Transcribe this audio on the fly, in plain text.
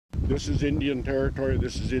This is Indian territory,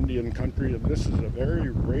 this is Indian country, and this is a very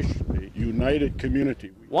racially united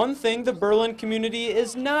community. One thing the Berlin community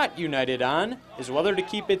is not united on is whether to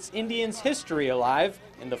keep its Indians' history alive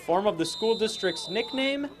in the form of the school district's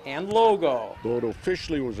nickname and logo. Though it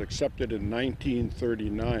officially was accepted in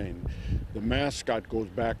 1939, the mascot goes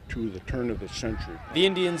back to the turn of the century. The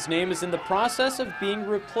Indians' name is in the process of being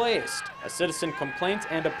replaced. A citizen complaint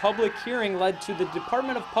and a public hearing led to the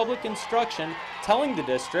Department of Public Instruction telling the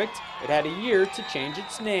district it had a year to change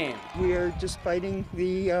its name. We are just fighting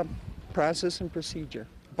the process and procedure.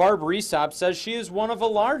 Barb Resop says she is one of a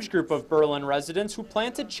large group of Berlin residents who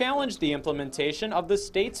plan to challenge the implementation of the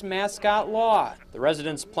state's mascot law. The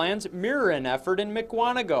residents' plans mirror an effort in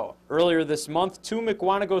Mukwonago. Earlier this month, 2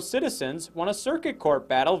 Mukwonago citizens won a circuit court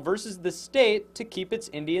battle versus the state to keep its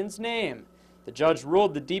Indian's name. The judge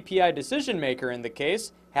ruled the DPI decision maker in the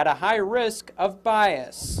case had a high risk of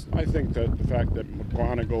bias. I think that the fact that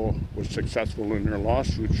Mukwonago was successful in their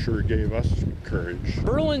lawsuit sure gave us courage.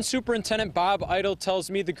 Berlin Superintendent Bob Idle tells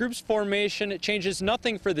me the group's formation changes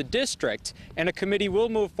nothing for the district, and a committee will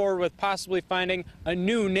move forward with possibly finding a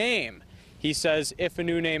new name. He says if a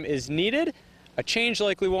new name is needed, a change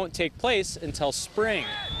likely won't take place until spring.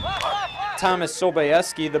 Thomas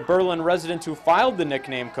Sobieski, the Berlin resident who filed the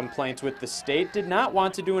nickname complaint with the state, did not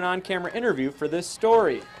want to do an on-camera interview for this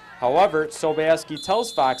story. However, Sobieski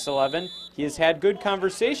tells Fox 11 he has had good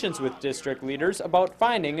conversations with district leaders about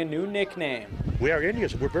finding a new nickname. We are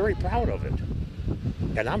Indians. We're very proud of it.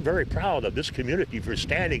 And I'm very proud of this community for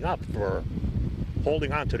standing up for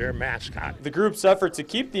holding on to their mascot. The group's effort to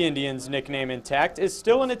keep the Indians' nickname intact is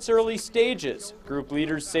still in its early stages. Group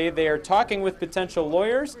leaders say they are talking with potential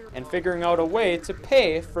lawyers and figuring out a way to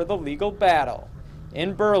pay for the legal battle.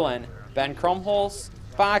 In Berlin, Ben Krumholz,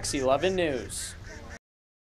 Fox 11 News.